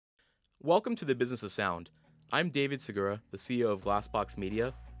Welcome to the Business of Sound. I'm David Segura, the CEO of Glassbox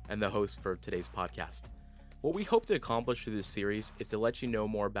Media and the host for today's podcast. What we hope to accomplish through this series is to let you know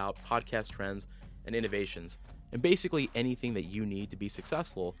more about podcast trends and innovations, and basically anything that you need to be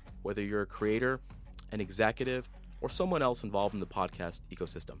successful, whether you're a creator, an executive, or someone else involved in the podcast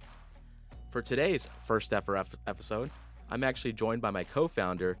ecosystem. For today's first ever episode, I'm actually joined by my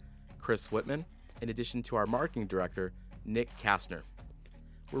co-founder, Chris Whitman, in addition to our marketing director, Nick Kastner.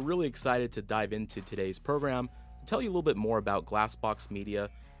 We're really excited to dive into today's program to tell you a little bit more about Glassbox Media,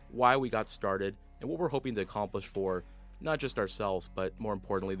 why we got started, and what we're hoping to accomplish for not just ourselves, but more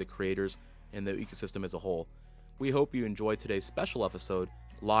importantly, the creators and the ecosystem as a whole. We hope you enjoy today's special episode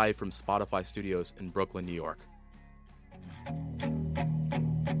live from Spotify Studios in Brooklyn, New York.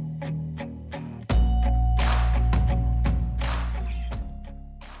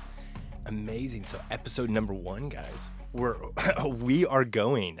 Amazing. So episode number 1, guys, we are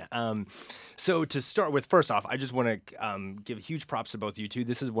going. So to start with, first off, I just want to give huge props to both of you two.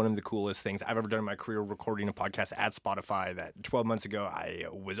 This is one of the coolest things I've ever done in my career, recording a podcast at Spotify. That 12 months ago, I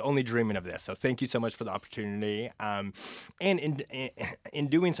was only dreaming of this. So thank you so much for the opportunity. And in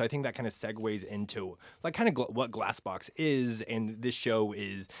doing so, I think that kind of segues into like kind of what Glassbox is, and this show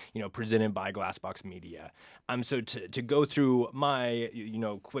is, presented by Glassbox Media. So to go through my,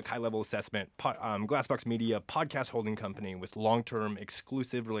 quick high-level assessment, Glassbox Media, podcast holding company with long-term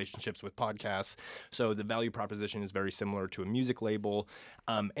exclusive relationships with podcasts. So the value proposition is very similar to a music label.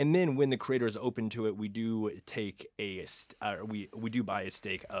 And then when the creator is open to it, we do take we do buy a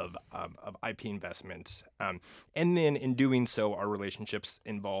stake of IP investments. And then in doing so, our relationships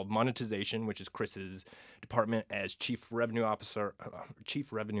involve monetization, which is Chris's department as chief revenue officer.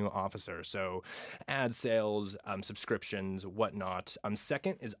 So ad sales, subscriptions, whatnot.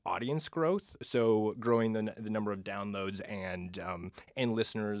 Second is audience growth. So growing the number of downloads and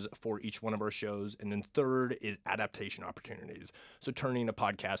listeners for each one of our shows. And then third is adaptation opportunities. So turning a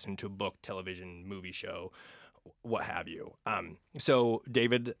podcast into a book, television, movie show, what have you. So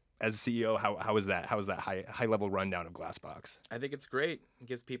David, as CEO, how is that? How is that high level rundown of Glassbox? I think it's great. It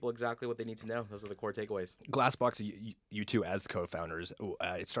gives people exactly what they need to know. Those are the core takeaways. Glassbox, you two as the co-founders,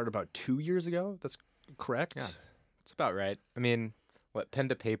 it started about 2 years ago. That's correct? Yeah, that's about right. I mean, pen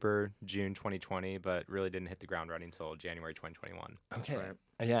to paper June 2020, but really didn't hit the ground running until January 2021. Okay. Right.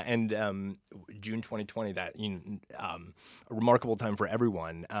 Yeah, and June 2020, that a remarkable time for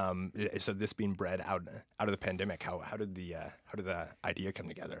everyone. So this being bred out of the pandemic, how did the idea come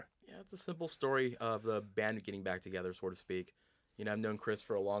together? Yeah, it's a simple story of the band getting back together, so to speak. I've known Chris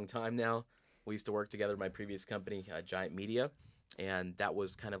for a long time now. We used to work together in my previous company, Giant Media, and that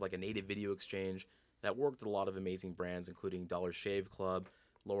was kind of like a native video exchange that worked with a lot of amazing brands, including Dollar Shave Club,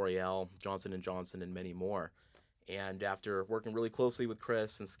 L'Oreal, Johnson & Johnson, and many more. And after working really closely with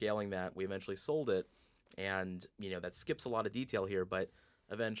Chris and scaling that, we eventually sold it. And, that skips a lot of detail here, but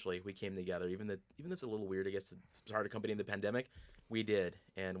eventually we came together. Even though it's a little weird, I guess, to start a company in the pandemic, we did.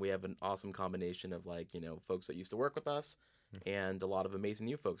 And we have an awesome combination of folks that used to work with us and a lot of amazing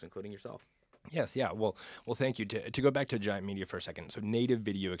new folks, including yourself. Yes, yeah. Well, thank you. To go back to Giant Media for a second, so native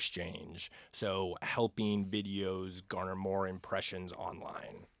video exchange, so helping videos garner more impressions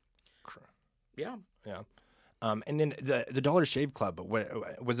online. Yeah. Yeah. And then the Dollar Shave Club,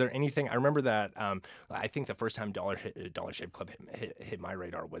 was there anything? I remember that. I think the first time Dollar Shave Club hit my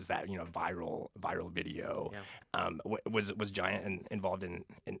radar was that viral video. Yeah. Was Giant involved in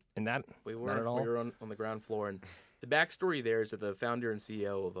that? We were. Not at all? We were on the ground floor, and the backstory there is that the founder and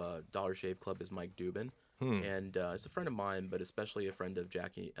CEO of Dollar Shave Club is Mike Dubin, and it's a friend of mine, but especially a friend of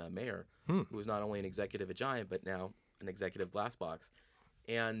Jackie Mayer, who is not only an executive at Giant, but now an executive Glassbox.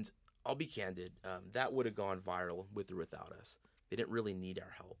 And I'll be candid, that would have gone viral with or without us. They didn't really need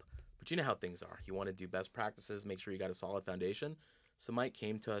our help. But you know how things are. You want to do best practices, make sure you got a solid foundation. So Mike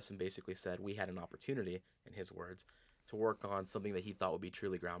came to us and basically said we had an opportunity, in his words, to work on something that he thought would be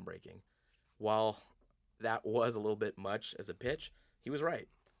truly groundbreaking. While that was a little bit much as a pitch, he was right.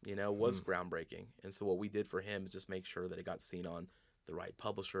 Was groundbreaking. And so what we did for him is just make sure that it got seen on the right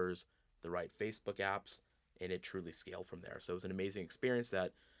publishers, the right Facebook apps, and it truly scaled from there. So it was an amazing experience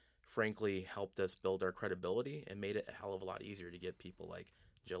that frankly helped us build our credibility and made it a hell of a lot easier to get people like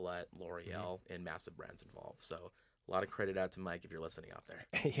Gillette, L'Oreal, and massive brands involved. So a lot of credit out to Mike if you're listening out there.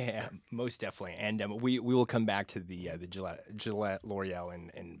 Yeah, most definitely. And we will come back to the Gillette, L'Oreal,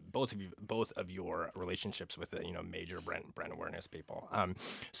 and both of your relationships with the major brand awareness people.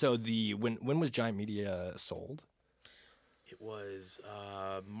 So when was Giant Media sold? It was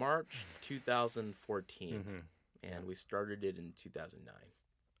March 2014, and we started it in 2009.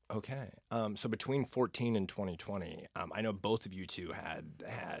 Okay. So between 14 and 2020, I know both of you two had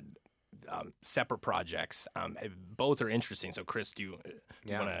separate projects. Both are interesting. So, Chris, do you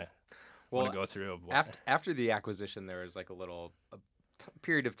want to go through? After the acquisition, there was like a little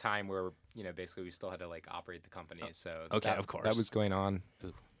period of time where basically we still had to like operate the company. So of course that was going on.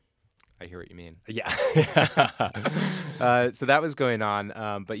 Ooh, I hear what you mean. Yeah. So that was going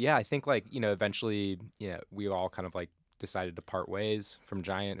on. But yeah, I think like eventually we all kind of like decided to part ways from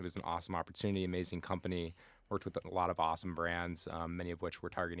Giant. It was an awesome opportunity, amazing company. Worked with a lot of awesome brands, many of which we're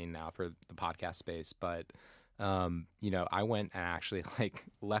targeting now for the podcast space. But I went and actually like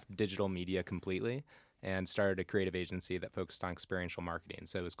left digital media completely and started a creative agency that focused on experiential marketing.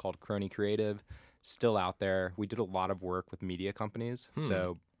 So it was called Crony Creative, still out there. We did a lot of work with media companies.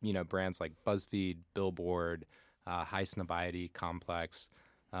 So, brands like BuzzFeed, Billboard, High Snobiety, Complex.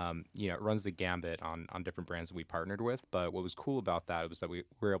 It runs the gambit on different brands that we partnered with. But what was cool about that was that we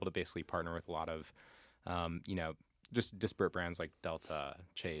were able to basically partner with a lot of, just disparate brands like Delta,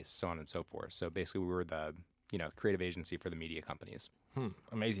 Chase, so on and so forth. So basically we were the creative agency for the media companies.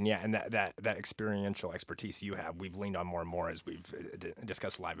 Amazing. Yeah. And that experiential expertise you have, we've leaned on more and more as we've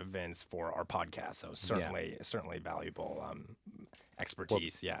discussed live events for our podcast. So certainly valuable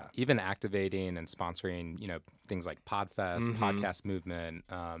expertise. Well, even activating and sponsoring, things like Podfest, podcast movement.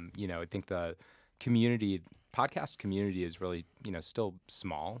 I think the podcast community is really, still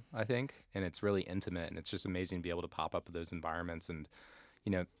small, I think, and it's really intimate, and it's just amazing to be able to pop up with those environments and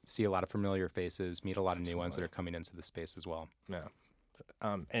see a lot of familiar faces, meet a lot of new ones that are coming into the space as well. Yeah.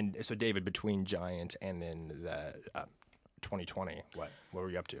 And so, David, between Giant and then the 2020, what were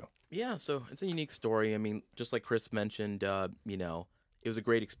you up to? Yeah, so it's a unique story. I mean, just like Chris mentioned, it was a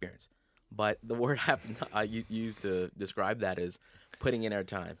great experience. But the word I use to describe that is putting in our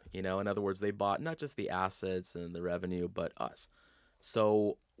time. In other words, they bought not just the assets and the revenue, but us.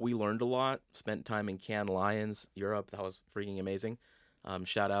 So we learned a lot, spent time in Cannes Lions, Europe. That was freaking amazing.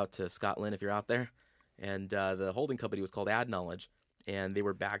 Shout out to Scotland if you're out there. And the holding company was called Ad Knowledge, and they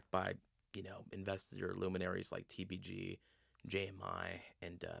were backed by, investor luminaries like TPG, JMI,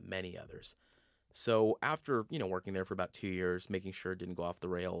 and many others. So after, working there for about 2 years, making sure it didn't go off the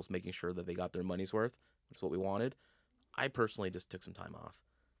rails, making sure that they got their money's worth, which is what we wanted, I personally just took some time off.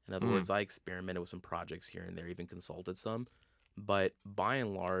 In other words, I experimented with some projects here and there, even consulted some. But by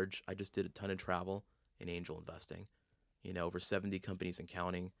and large, I just did a ton of travel and angel investing. Over 70 companies and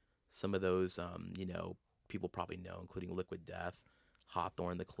counting. Some of those, people probably know, including Liquid Death,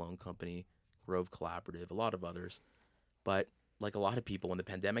 Hawthorne, the Cologne Company, Grove Collaborative, a lot of others. But like a lot of people, when the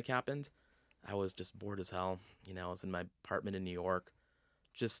pandemic happened, I was just bored as hell. I was in my apartment in New York,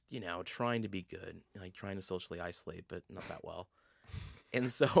 just, trying to be good, like trying to socially isolate, but not that well.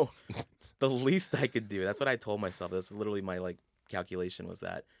 And so the least I could do, that's what I told myself. That's literally my calculation was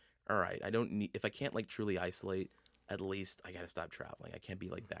that, all right, I don't need, if I can't truly isolate, at least I got to stop traveling. I can't be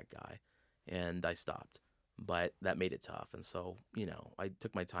like that guy. And I stopped, but that made it tough. And so, I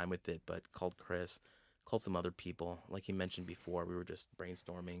took my time with it, but called Chris, called some other people. Like he mentioned before, we were just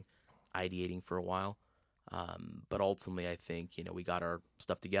brainstorming, ideating for a while. But ultimately, I think, we got our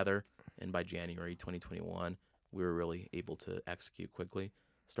stuff together. And by January 2021, we were really able to execute quickly,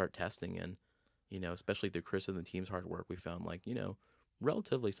 start testing. And, especially through Chris and the team's hard work, we found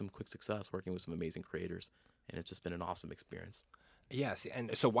relatively some quick success working with some amazing creators. And it's just been an awesome experience. Yes.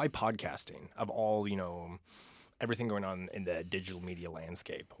 And so why podcasting? Of all, everything going on in the digital media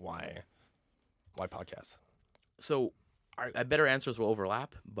landscape, why podcasts? So I better answers will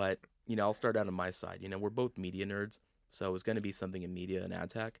overlap, but, I'll start out on my side. We're both media nerds, so it was going to be something in media and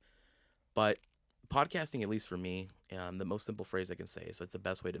ad tech. But podcasting, at least for me, the most simple phrase I can say is it's the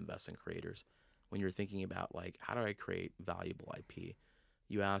best way to invest in creators. When you're thinking about, how do I create valuable IP?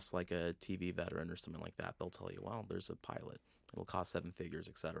 You ask a TV veteran or something like that, they'll tell you, well, there's a pilot. It'll cost 7 figures,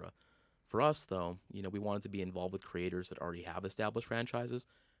 etc. For us, though, we wanted to be involved with creators that already have established franchises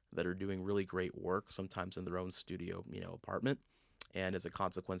that are doing really great work, sometimes in their own studio, apartment, and as a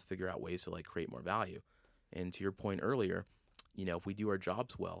consequence, figure out ways to create more value. And to your point earlier, if we do our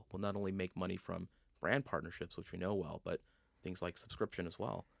jobs well, we'll not only make money from brand partnerships, which we know well, but things like subscription as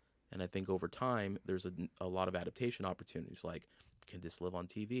well. And I think over time, there's a lot of adaptation opportunities. Can this live on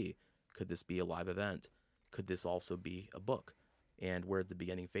TV? Could this be a live event? Could this also be a book? And we're at the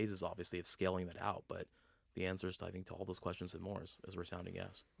beginning phases, obviously, of scaling that out. But the answers, I think, to all those questions and more is a resounding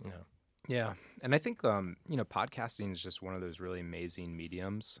yes. Yeah. And I think, podcasting is just one of those really amazing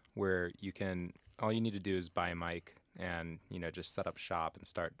mediums where all you need to do is buy a mic and, just set up shop and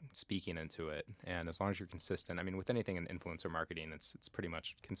start speaking into it. And as long as you're consistent, with anything in influencer marketing, it's pretty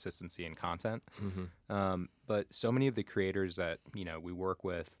much consistency in content. But so many of the creators that, we work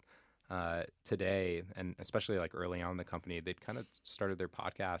with, today, and especially like early on in the company, they'd kind of started their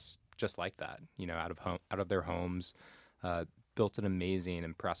podcasts just like that, out of their homes, built an amazing,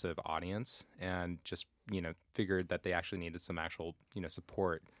 impressive audience, and just figured that they actually needed some actual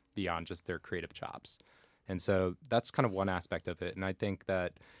support beyond just their creative chops. And so that's kind of one aspect of it. And I think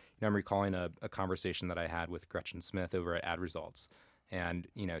that I'm recalling a conversation that I had with Gretchen Smith over at Ad Results, and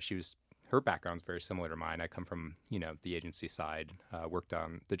her background's very similar to mine. I come from the agency side, worked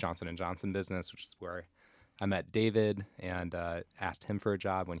on the Johnson & Johnson business, which is where I met David and asked him for a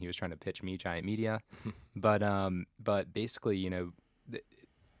job when he was trying to pitch me Giant Media. But basically,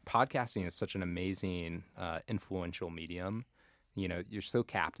 podcasting is such an amazing, influential medium. You're so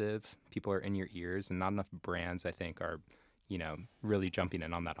captive. People are in your ears, and not enough brands, I think, are, really jumping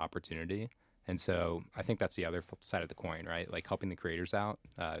in on that opportunity. And so I think that's the other side of the coin, right? Like helping the creators out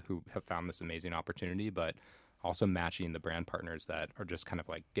who have found this amazing opportunity, but also matching the brand partners that are just kind of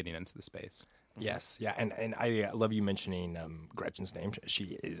like getting into the space. Yes, yeah, and I love you mentioning Gretchen's name.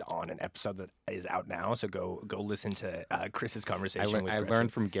 She is on an episode that is out now, so go listen to Chris's conversation with I Gretchen.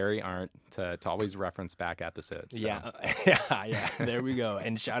 learned from Gary Arndt to always reference back episodes. So. Yeah, there we go.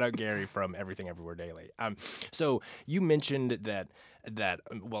 And shout out Gary from Everything Everywhere Daily. So you mentioned that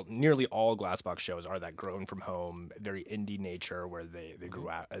nearly all Glassbox shows are that grown from home, very indie nature, where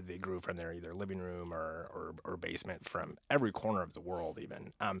they grew from their either living room or basement from every corner of the world,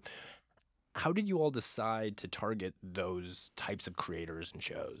 even. How did you all decide to target those types of creators and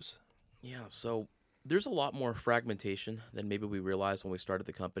shows? Yeah, so there's a lot more fragmentation than maybe we realized when we started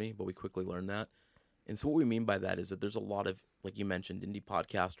the company, but we quickly learned that. And so what we mean by that is that there's a lot of, like you mentioned, indie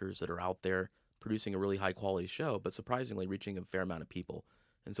podcasters that are out there producing a really high quality show, but surprisingly reaching a fair amount of people.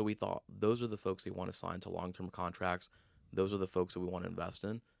 And so we thought those are the folks we want to sign to long-term contracts. Those are the folks that we want to invest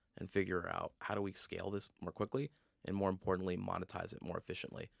in and figure out how do we scale this more quickly and, more importantly, monetize it more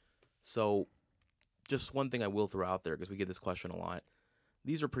efficiently. So just one thing I will throw out there, because we get this question a lot.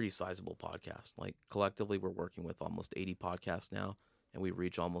 These are pretty sizable podcasts. Like collectively, we're working with almost 80 podcasts now, and we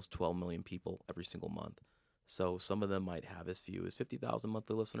reach almost 12 million people every single month. So some of them might have as few as 50,000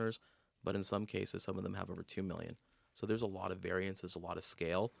 monthly listeners, but in some cases, some of them have over 2 million. So there's a lot of variance, there's a lot of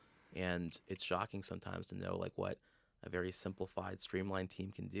scale, and it's shocking sometimes to know like what a very simplified, streamlined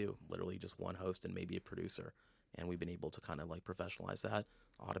team can do. Literally just one host and maybe a producer. And we've been able to kind of like professionalize that,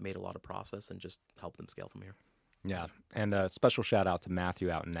 automate a lot of process, and just help them scale from here. Yeah, and a special shout out to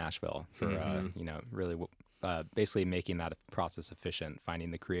Matthew out in Nashville for really basically making that process efficient,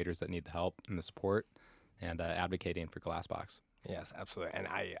 finding the creators that need the help and the support, and advocating for Glassbox. Yes, absolutely. And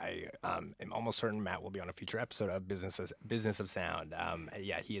I am almost certain Matt will be on a future episode of Business of Sound.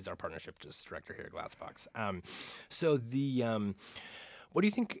 He is our partnership director here at Glassbox. What do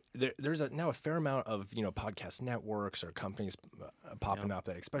you think? There's now a fair amount of podcast networks or companies popping up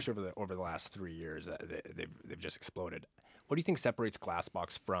that, especially over the last 3 years, they've just exploded. What do you think separates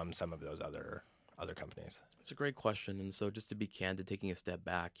Glassbox from some of those other companies? It's a great question. And so, just to be candid, taking a step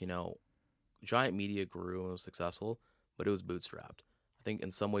back, Giant Media grew and was successful, but it was bootstrapped. I think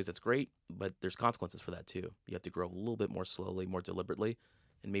in some ways that's great, but there's consequences for that too. You have to grow a little bit more slowly, more deliberately,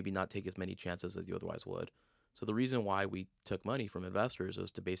 and maybe not take as many chances as you otherwise would. So the reason why we took money from investors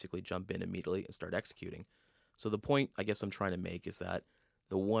was to basically jump in immediately and start executing. So the point I guess I'm trying to make is that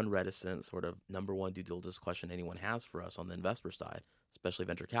the one reticent sort of number one due diligence question anyone has for us on the investor side, especially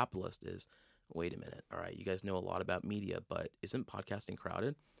venture capitalist, is, wait a minute, all right, you guys know a lot about media, but isn't podcasting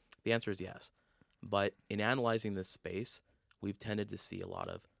crowded? The answer is yes. But in analyzing this space, we've tended to see a lot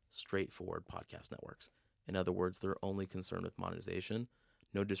of straightforward podcast networks. In other words, they're only concerned with monetization.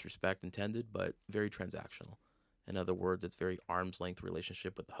 No disrespect intended, but very transactional. In other words, it's very arm's length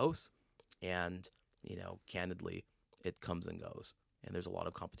relationship with the host, and candidly, it comes and goes, and there's a lot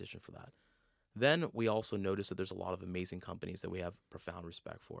of competition for that. Then we also notice that there's a lot of amazing companies that we have profound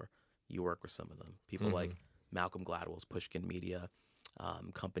respect for. You work with some of them, people like Malcolm Gladwell's Pushkin Media,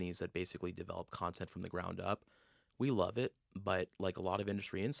 companies that basically develop content from the ground up. We love it, but like a lot of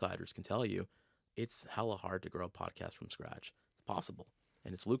industry insiders can tell you, it's hella hard to grow a podcast from scratch. It's possible.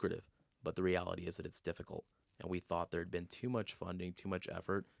 And it's lucrative, but the reality is that it's difficult. And we thought there had been too much funding, too much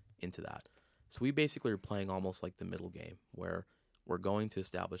effort into that. So we basically are playing almost like the middle game, where we're going to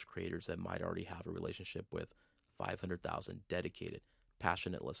establish creators that might already have a relationship with 500,000 dedicated,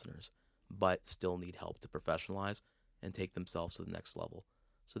 passionate listeners, but still need help to professionalize and take themselves to the next level.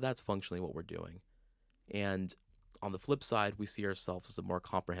 So that's functionally what we're doing. And on the flip side, we see ourselves as a more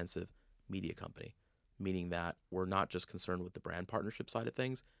comprehensive media company, meaning that we're not just concerned with the brand partnership side of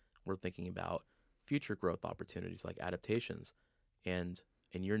things. We're thinking about future growth opportunities like adaptations, and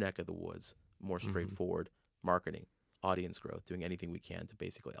in your neck of the woods, more straightforward marketing, audience growth, doing anything we can to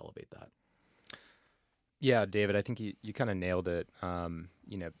basically elevate that. Yeah, David, I think you kind of nailed it.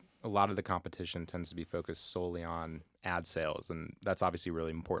 A lot of the competition tends to be focused solely on ad sales, and that's obviously a really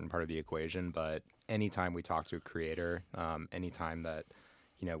important part of the equation. But anytime we talk to a creator, anytime that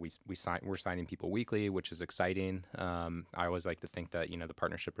we're signing people weekly, which is exciting. I always like to think that the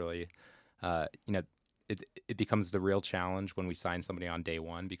partnership really, it becomes the real challenge when we sign somebody on day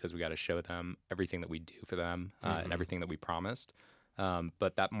one, because we got to show them everything that we do for them and everything that we promised.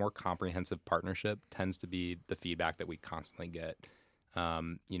 But that more comprehensive partnership tends to be the feedback that we constantly get,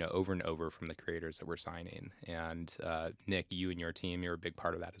 over and over from the creators that we're signing. And Nick, you and your team, you're a big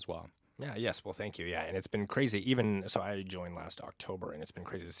part of that as well. Yeah. Yes. Well, thank you. Yeah, and it's been crazy. Even so, I joined last October, and it's been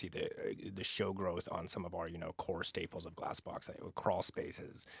crazy to see the show growth on some of our core staples of Glassbox. Crawl Space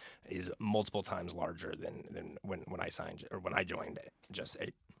is multiple times larger than when I signed or when I joined just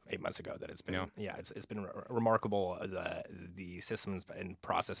eight months ago. That it's been it's been remarkable, the systems and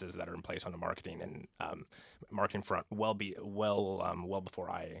processes that are in place on the marketing and marketing front well before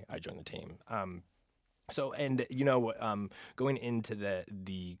I joined the team. So, and going into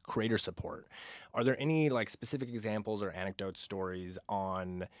the creator support, are there any like specific examples or anecdote stories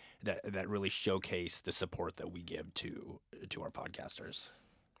on that really showcase the support that we give to our podcasters?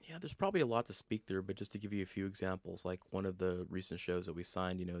 Yeah, there's probably a lot to speak through, but just to give you a few examples, like one of the recent shows that we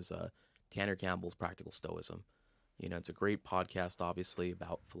signed, is Tanner Campbell's Practical Stoicism. It's a great podcast, obviously,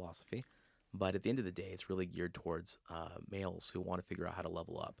 about philosophy, but at the end of the day, it's really geared towards males who want to figure out how to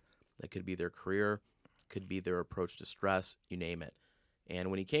level up. That could be their career, could be their approach to stress, you name it. And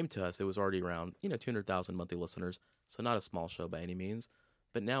when he came to us, it was already around 200,000 monthly listeners, so not a small show by any means,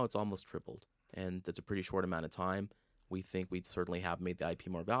 but now it's almost tripled, and that's a pretty short amount of time. We think we'd certainly have made the IP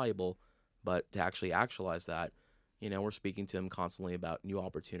more valuable, but to actually actualize that, we're speaking to him constantly about new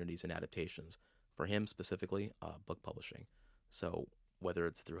opportunities and adaptations. For him specifically, book publishing. So whether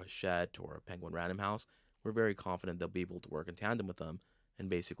it's through a Hachette or a Penguin Random House, we're very confident they'll be able to work in tandem with them and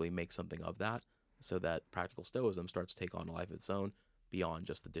basically make something of that, so that Practical Stoicism starts to take on a life of its own beyond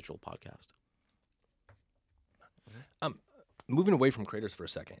just the digital podcast. Moving away from creators for a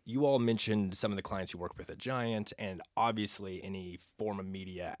second, you all mentioned some of the clients you work with at Giant, and obviously any form of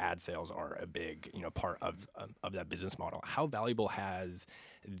media ad sales are a big part of that business model. How valuable has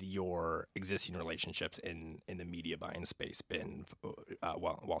your existing relationships in the media buying space been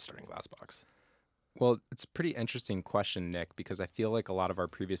while starting Glassbox? Well, it's a pretty interesting question, Nick, because I feel like a lot of our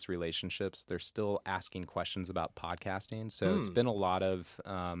previous relationships, they're still asking questions about podcasting. So it's been a lot of,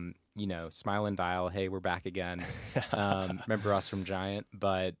 smile and dial, hey, we're back again. Remember us from Giant,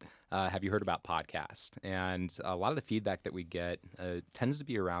 but have you heard about podcast? And a lot of the feedback that we get tends to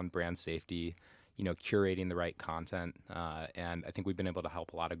be around brand safety, curating the right content. And I think we've been able to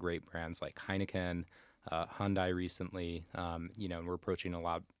help a lot of great brands like Heineken, Hyundai recently, and we're approaching a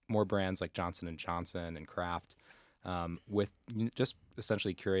lot more brands like Johnson & Johnson and Kraft with just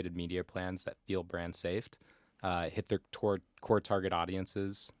essentially curated media plans that feel brand safe, hit their core target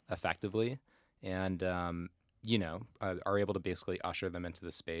audiences effectively, and, are able to basically usher them into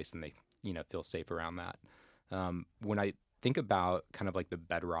the space, and they, feel safe around that. When I think about kind of like the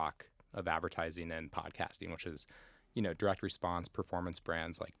bedrock of advertising and podcasting, which is direct response performance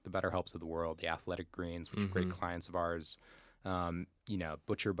brands like the Better Helps of the world, the Athletic Greens, which are great clients of ours,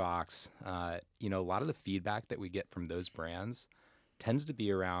 Butcher Box, a lot of the feedback that we get from those brands tends to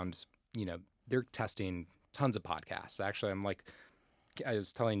be around, they're testing tons of podcasts. Actually, I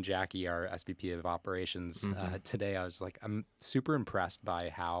was telling Jackie, our SVP of operations, today, I was like, I'm super impressed by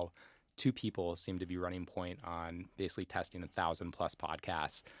how two people seem to be running point on basically testing 1,000+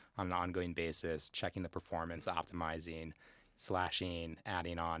 podcasts on an ongoing basis, checking the performance, optimizing, slashing,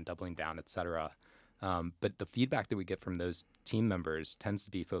 adding on, doubling down, etc. But the feedback that we get from those team members tends to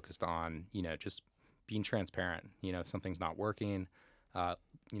be focused on, just being transparent. If something's not working,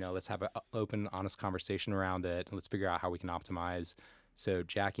 let's have an open, honest conversation around it. Let's figure out how we can optimize. So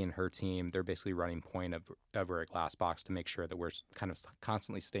Jackie and her team, they're basically running point over at Glassbox to make sure that we're kind of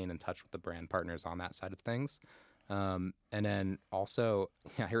constantly staying in touch with the brand partners on that side of things. And then also,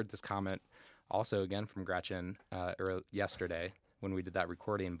 I heard this comment also again from Gretchen yesterday when we did that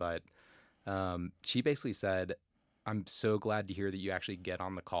recording, but she basically said, I'm so glad to hear that you actually get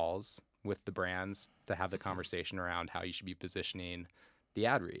on the calls with the brands to have the conversation around how you should be positioning the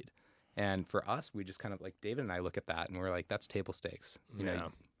ad read. And for us, we just kind of like David and I look at that and we're like, that's table stakes.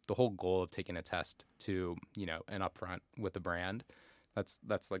 The whole goal of taking a test to, an upfront with the brand, that's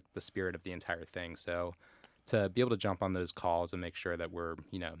like the spirit of the entire thing. So to be able to jump on those calls and make sure that we're,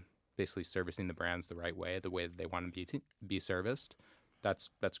 basically servicing the brands the way that they want to be serviced, that's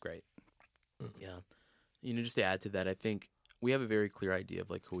great. Yeah. Just to add to that, I think we have a very clear idea of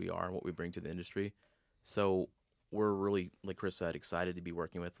like who we are and what we bring to the industry. So we're really, like Chris said, excited to be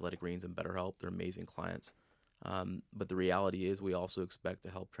working with Athletic Greens and BetterHelp. They're amazing clients. But the reality is we also expect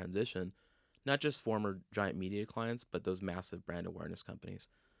to help transition not just former giant media clients, but those massive brand awareness companies.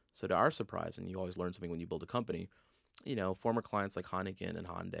 So to our surprise, and you always learn something when you build a company, former clients like Heineken and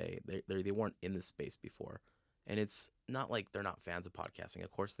Hyundai, they weren't in this space before. And it's not like they're not fans of podcasting.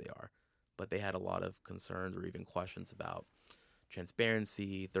 Of course they are. But they had a lot of concerns or even questions about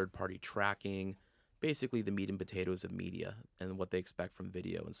transparency, third-party tracking, basically the meat and potatoes of media and what they expect from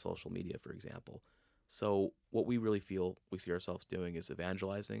video and social media, for example. So what we really feel we see ourselves doing is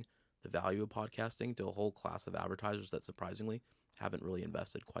evangelizing the value of podcasting to a whole class of advertisers that surprisingly haven't really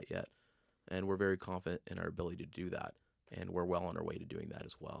invested quite yet. And we're very confident in our ability to do that. And we're well on our way to doing that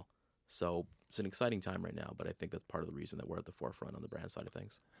as well. So it's an exciting time right now, but I think that's part of the reason that we're at the forefront on the brand side of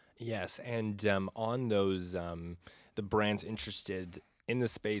things. Yes, and on those, the brands interested in the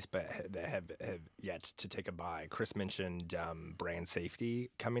space but that have yet to take a buy. Chris mentioned brand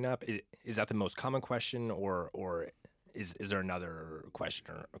safety coming up. Is that the most common question, or is there another question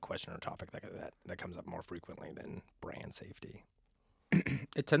or topic that comes up more frequently than brand safety?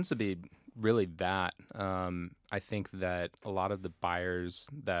 It tends to be really that. I think that a lot of the buyers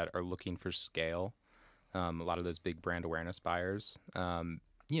that are looking for scale, a lot of those big brand awareness buyers,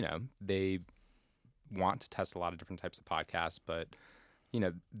 they want to test a lot of different types of podcasts, but,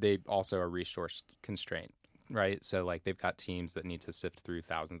 they also are resource constrained, right? So, like, they've got teams that need to sift through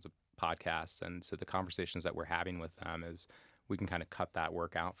thousands of podcasts. And so the conversations that we're having with them is we can kind of cut that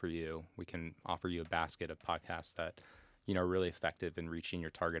work out for you. We can offer you a basket of podcasts that are really effective in reaching your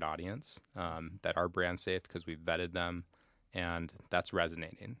target audience, that are brand safe because we've vetted them, and that's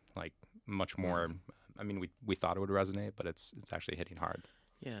resonating like much more. I mean, we thought it would resonate, but it's actually hitting hard.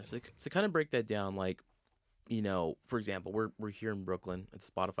 Yeah, so kind of break that down, like, for example, we're here in Brooklyn at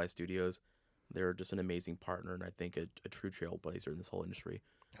the Spotify studios. They're just an amazing partner, and I think a true trailblazer in this whole industry.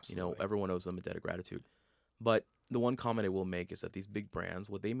 Absolutely. Everyone owes them a debt of gratitude. But the one comment I will make is that these big brands,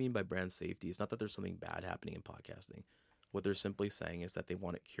 what they mean by brand safety is not that there's something bad happening in podcasting. What they're simply saying is that they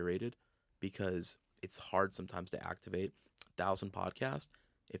want it curated, because it's hard sometimes to activate 1,000 podcasts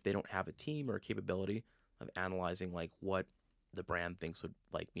if they don't have a team or a capability of analyzing like what the brand thinks would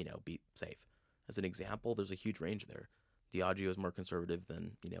be safe. As an example, there's a huge range there. Diageo is more conservative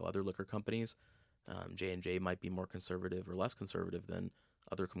than other liquor companies. J&J might be more conservative or less conservative than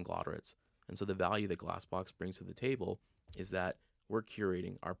other conglomerates. And so the value that Glassbox brings to the table is that we're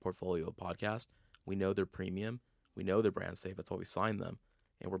curating our portfolio of podcasts. We know they're premium. We know they're brand safe. That's why we sign them.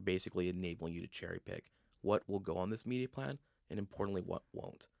 And we're basically enabling you to cherry pick what will go on this media plan and, importantly, what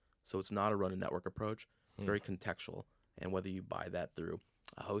won't. So it's not a run a network approach. It's very contextual. And whether you buy that through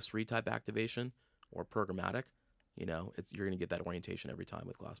a host read type activation or programmatic, you're going to get that orientation every time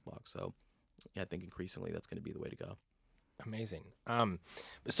with Glassbox. So I think increasingly that's going to be the way to go. Amazing.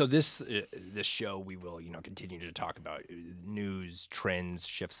 So this show, we will continue to talk about news, trends,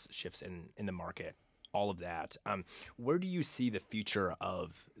 shifts in the market, all of that. Where do you see the future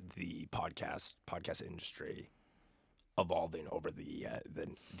of the podcast industry evolving over the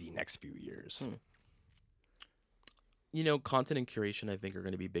next few years? Content and curation, I think, are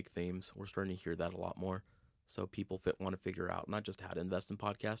going to be big themes. We're starting to hear that a lot more. So people want to figure out not just how to invest in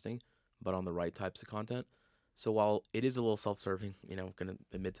podcasting, but on the right types of content. So while it is a little self-serving, I'm going to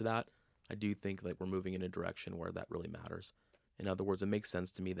admit to that, I do think like we're moving in a direction where that really matters. In other words, it makes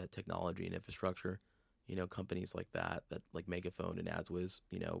sense to me that technology and infrastructure, companies like that like Megaphone and AdsWiz,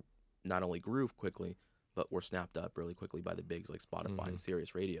 not only grew quickly, but were snapped up really quickly by the bigs like Spotify and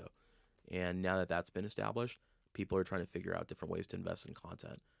Sirius Radio. And now that that's been established, people are trying to figure out different ways to invest in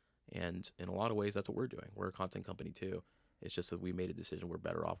content. And in a lot of ways, that's what we're doing. We're a content company too. It's just that we made a decision we're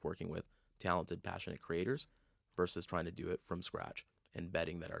better off working with talented, passionate creators versus trying to do it from scratch and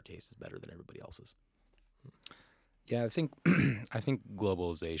betting that our taste is better than everybody else's. Yeah, I think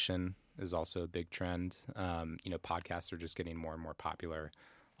globalization is also a big trend. Podcasts are just getting more and more popular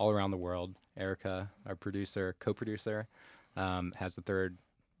all around the world. Erica, our co-producer, has the third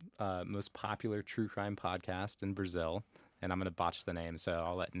most popular true crime podcast in Brazil. And I'm going to botch the name, so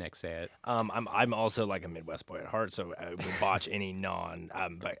I'll let Nick say it. I'm also like a Midwest boy at heart, so I would botch any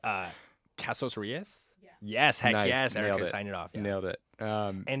but Casos Reyes? Yeah. Yes, heck nice. yes, Erica, Nailed it. sign it off. Yeah. Nailed it.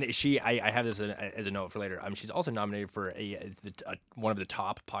 And I have this as a note for later. She's also nominated for one of the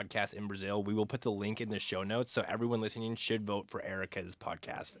top podcasts in Brazil. We will put the link in the show notes, so everyone listening should vote for Erica's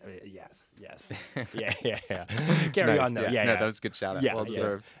podcast. Yes. Yeah. Carry on, though. Yeah, that was a good shout out. Yeah, well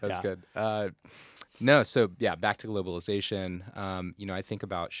deserved. Yeah. That was good. Back to globalization. I think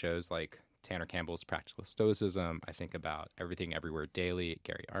about shows like Tanner Campbell's Practical Stoicism. I think about Everything Everywhere Daily,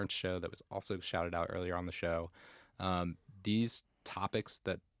 Gary Arndt's show that was also shouted out earlier on the show. These topics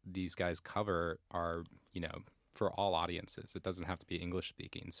that these guys cover are, for all audiences. It doesn't have to be English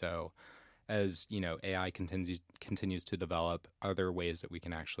speaking. So as, AI continues to develop, are there ways that we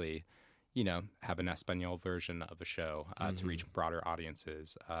can actually, have an Espanol version of a show to reach broader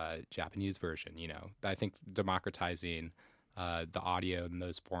audiences, Japanese version, I think democratizing the audio in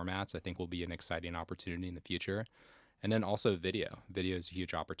those formats, I think will be an exciting opportunity in the future. And then also video. Video is a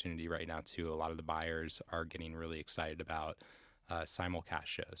huge opportunity right now too. A lot of the buyers are getting really excited about simulcast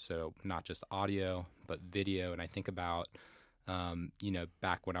shows. So not just audio, but video. And I think about,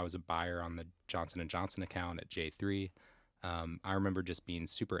 back when I was a buyer on the Johnson & Johnson account at J3, I remember just being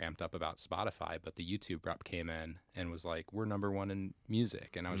super amped up about Spotify, but the YouTube rep came in and was like, we're number one in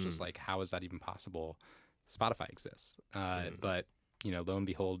music. And I was just like, how is that even possible? Spotify exists. But, lo and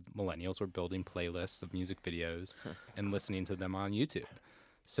behold, millennials were building playlists of music videos and listening to them on YouTube.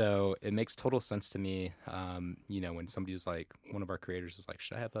 So it makes total sense to me, when somebody's like, one of our creators is like,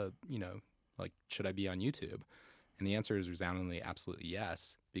 should I have should I be on YouTube? And the answer is resoundingly absolutely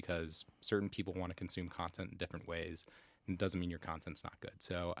yes, because certain people want to consume content in different ways. And it doesn't mean your content's not good.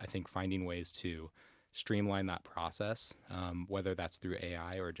 So I think finding ways to streamline that process, whether that's through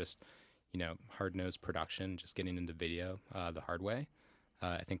AI or just, hard-nosed production, just getting into video the hard way,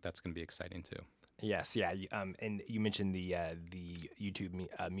 I think that's going to be exciting too. Yes, yeah, and you mentioned the YouTube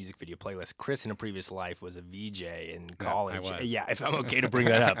music video playlist. Chris, in a previous life, was a VJ in college. I was. Yeah, if I'm okay to bring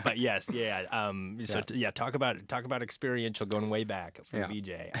that up, but yes, yeah. Talk about experiential going way back from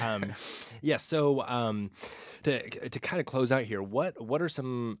VJ. So to kind of close out here, what are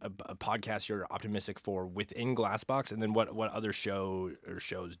some podcasts you're optimistic for within Glassbox, and then what other shows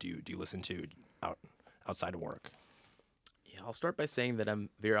do you listen to outside of work? I'll start by saying that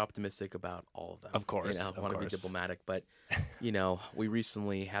I'm very optimistic about all of them. Of course. I want to be diplomatic, but, we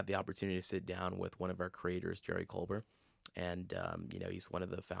recently had the opportunity to sit down with one of our creators, Jerry Colbert, and, he's one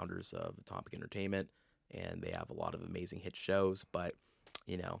of the founders of Atomic Entertainment, and they have a lot of amazing hit shows, but,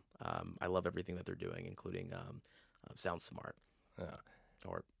 I love everything that they're doing, including Sound Smart.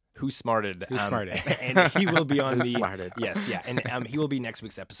 Who Smarted? Smarted? And he will be on the Smarted. Yes, yeah, and he will be next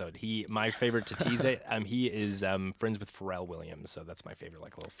week's episode. My favorite to tease it. He is friends with Pharrell Williams, so that's my favorite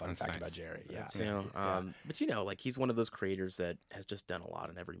little fun fact about Jerry. Yeah, but he's one of those creators that has just done a lot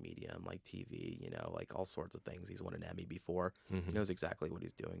in every medium, like TV, all sorts of things. He's won an Emmy before. He knows exactly what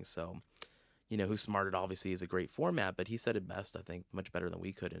he's doing. So, Who Smarted obviously is a great format, but he said it best, I think, much better than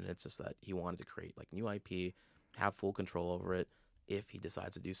we could. And it's just that he wanted to create new IP, have full control over it. If he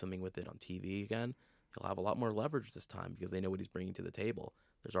decides to do something with it on TV again, he'll have a lot more leverage this time because they know what he's bringing to the table.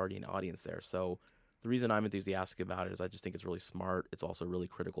 There's already an audience there. So the reason I'm enthusiastic about it is I just think it's really smart. It's also a really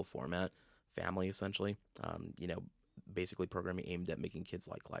critical format, family essentially. Basically programming aimed at making kids'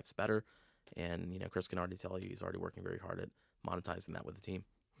 lives better. And Chris can already tell you he's already working very hard at monetizing that with the team.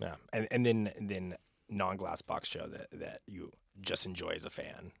 Yeah, and then non-Glassbox show that you just enjoy as a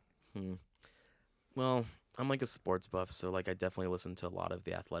fan. Well, I'm a sports buff, so I definitely listen to a lot of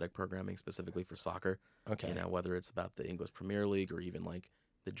the athletic programming specifically for soccer. Okay. Whether it's about the English Premier League or even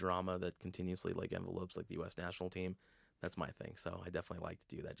the drama that continuously envelopes the U.S. national team. That's my thing. So I definitely like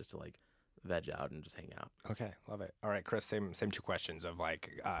to do that just to veg out and just hang out. Okay, love it. All right, Chris, same two questions of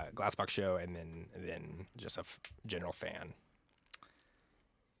Glassbox show and then just a general fan.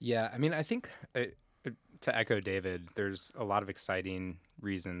 Yeah, I mean, I think to echo David, there's a lot of exciting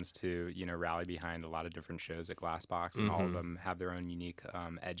reasons to rally behind a lot of different shows at Glassbox, and all of them have their own unique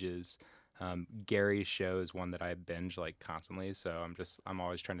edges. Gary's show is one that I binge constantly, so I'm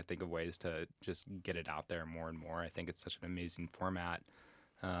always trying to think of ways to just get it out there more and more. I think it's such an amazing format.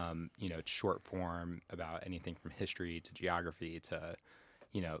 It's short form about anything from history to geography to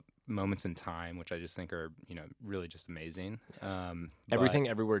moments in time, which I just think are really just amazing. Yes. Everything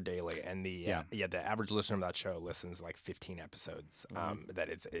Everywhere Daily, and the average listener of that show listens 15 episodes. That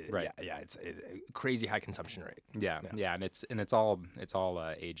it's a crazy high consumption rate. Yeah, and it's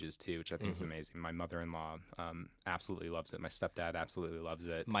all ages too, which I think is amazing. My mother-in-law absolutely loves it. My stepdad absolutely loves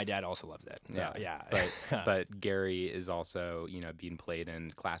it. My dad also loves it. So, yeah. But Gary is also being played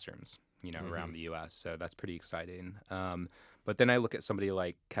in classrooms around the U.S. So that's pretty exciting. But then I look at somebody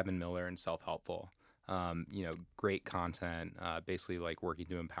like Kevin Miller and Self-Helpful, great content, basically working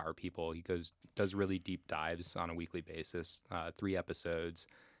to empower people. He does really deep dives on a weekly basis, 3 episodes,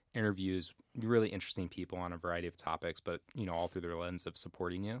 interviews really interesting people on a variety of topics, but, all through their lens of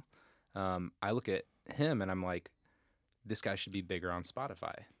supporting you. I look at him and I'm like, this guy should be bigger on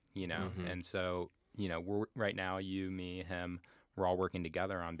Spotify, And so, we're right now, you, me, him, we're all working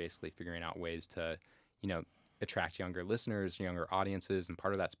together on basically figuring out ways to, attract younger listeners, younger audiences, and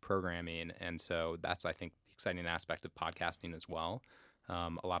part of that's programming. And so that's, I think, the exciting aspect of podcasting as well. A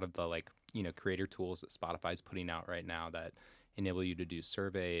lot of the creator tools that Spotify's putting out right now that enable you to do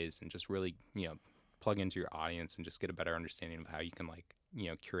surveys and just really, plug into your audience and just get a better understanding of how you can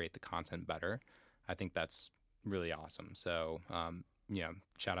curate the content better. I think that's really awesome. So,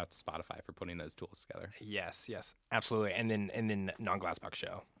 shout out to Spotify for putting those tools together. Yes, absolutely. And then non-Glassbox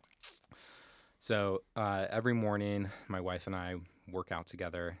show. So every morning, my wife and I work out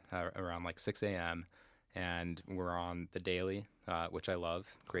together around 6 a.m. and we're on The Daily, which I love.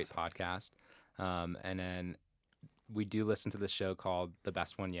 Great podcast. And then we do listen to this show called The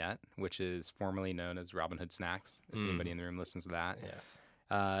Best One Yet, which is formerly known as Robin Hood Snacks. If anybody in the room listens to that.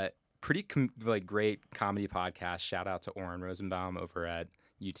 Yes. Pretty great comedy podcast. Shout out to Oren Rosenbaum over at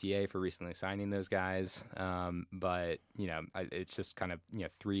UTA for recently signing those guys. But it's just kind of,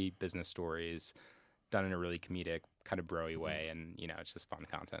 3 business stories done in a really comedic, kind of broy way. And, it's just fun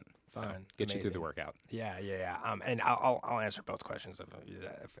content. Fun. So get Amazing. you through the workout. Yeah. And I'll answer both questions if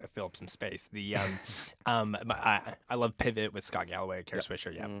I fill up some space. The I love Pivot with Scott Galloway, Kara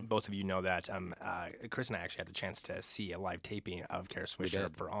Swisher. Yeah, both of you know that. Chris and I actually had the chance to see a live taping of Kara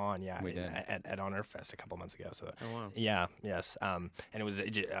Swisher for On. Yeah, we did. At On Earth Fest a couple months ago. So wow. Yeah, yes. And it was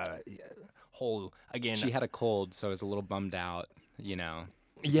whole again. She had a cold, so I was a little bummed out.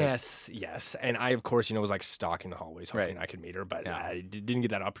 Yes, and I, of course, was stalking the hallways, hoping Right. I could meet her, but Yeah. I didn't get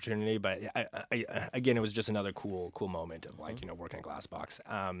that opportunity. But I again, it was just another cool moment of working at Glassbox.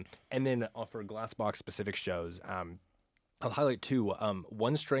 And then for Glassbox specific shows, I'll highlight 2.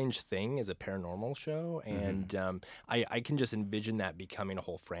 One Strange Thing is a paranormal show, and I can just envision that becoming a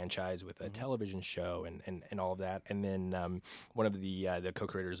whole franchise with a television show and all of that. And then one of the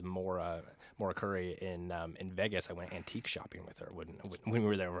co-creators, Maura Curry in Vegas, I went antique shopping with her when we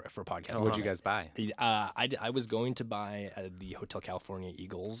were there for podcasting. What'd you guys buy? I was going to buy the Hotel California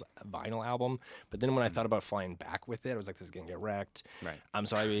Eagles vinyl album, but then when I thought about flying back with it, I was like, this is gonna get wrecked. Right.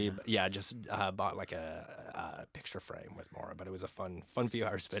 So I just bought a picture frame with Maura, but it was a fun few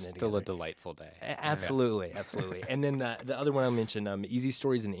hours spending Still together. a delightful day. Absolutely. And then the other one I mentioned, Easy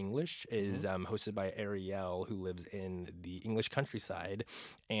Stories in English, is hosted by Ariel, who lives in the English countryside,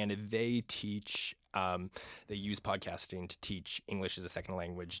 and they use podcasting to teach English as a second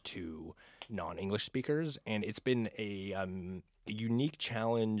language to non-English speakers, and it's been a unique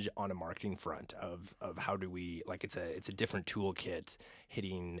challenge on a marketing front of how do we it's a different toolkit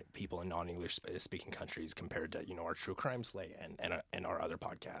hitting people in non-English speaking countries compared to our true crime slate and our other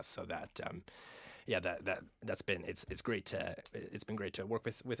podcasts. So that's been it's been great to work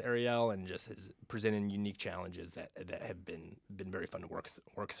with Ariel, and just has presented unique challenges that have been very fun to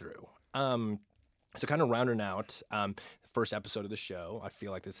work through. So kind of rounding out the first episode of the show, I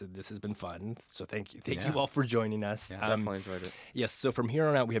feel like this has been fun. So thank you all for joining us. Yeah, definitely enjoyed it. Yes. So from here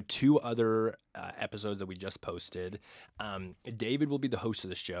on out, we have 2 other episodes that we just posted. David will be the host of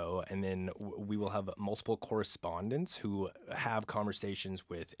the show, and then we will have multiple correspondents who have conversations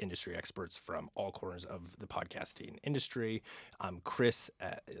with industry experts from all corners of the podcasting industry. Chris,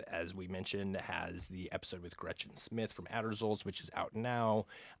 as we mentioned, has the episode with Gretchen Smith from Ad Results, which is out now.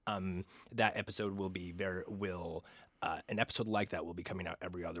 That episode will be an episode like that will be coming out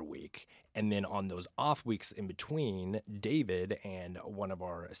every other week. And then on those off weeks in between, David and one of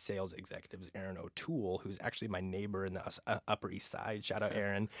our sales executives, Aaron O'Toole, who's actually my neighbor in the Upper East Side, shout out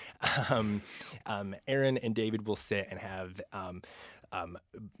Aaron. Aaron and David will sit and have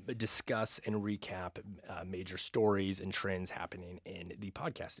discuss and recap major stories and trends happening in the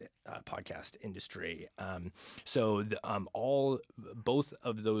podcast industry. So both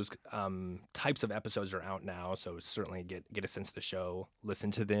of those types of episodes are out now. So certainly get a sense of the show, listen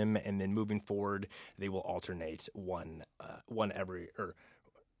to them, and then moving forward, they will alternate one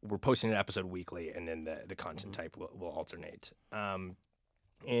we're posting an episode weekly, and then the content type will alternate.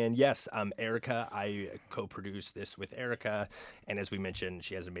 And yes, Erica, I co-produced this with Erica, and as we mentioned,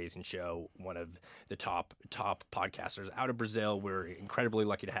 she has an amazing show, one of the top podcasters out of Brazil. We're incredibly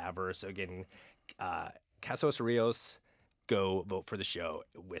lucky to have her. So again, Casos Rios, go vote for the show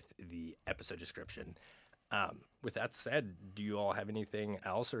with the episode description. With that said, do you all have anything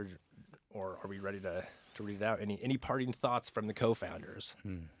else, or are we ready to read it out? Any parting thoughts from the co-founders?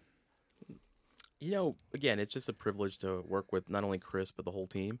 Again, it's just a privilege to work with not only Chris, but the whole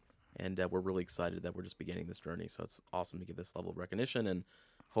team. And we're really excited that we're just beginning this journey. So it's awesome to get this level of recognition. And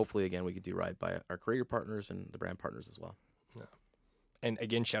hopefully, again, we can do right by our creator partners and the brand partners as well. Yeah. And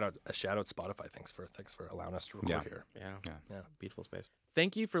again, shout out Spotify. Thanks for allowing us to record here. Yeah. Beautiful space.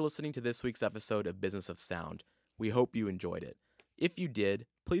 Thank you for listening to this week's episode of Business of Sound. We hope you enjoyed it. If you did,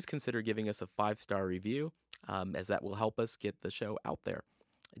 please consider giving us a 5-star review, as that will help us get the show out there.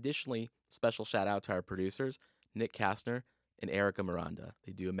 Additionally, special shout out to our producers, Nick Kastner and Erica Miranda.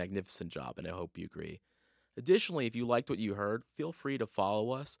 They do a magnificent job, and I hope you agree. Additionally, if you liked what you heard, feel free to follow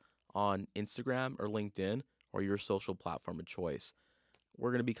us on Instagram or LinkedIn or your social platform of choice.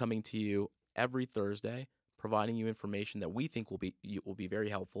 We're going to be coming to you every Thursday, providing you information that we think will be very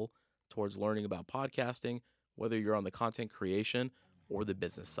helpful towards learning about podcasting, whether you're on the content creation or the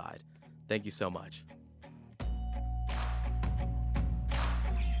business side. Thank you so much.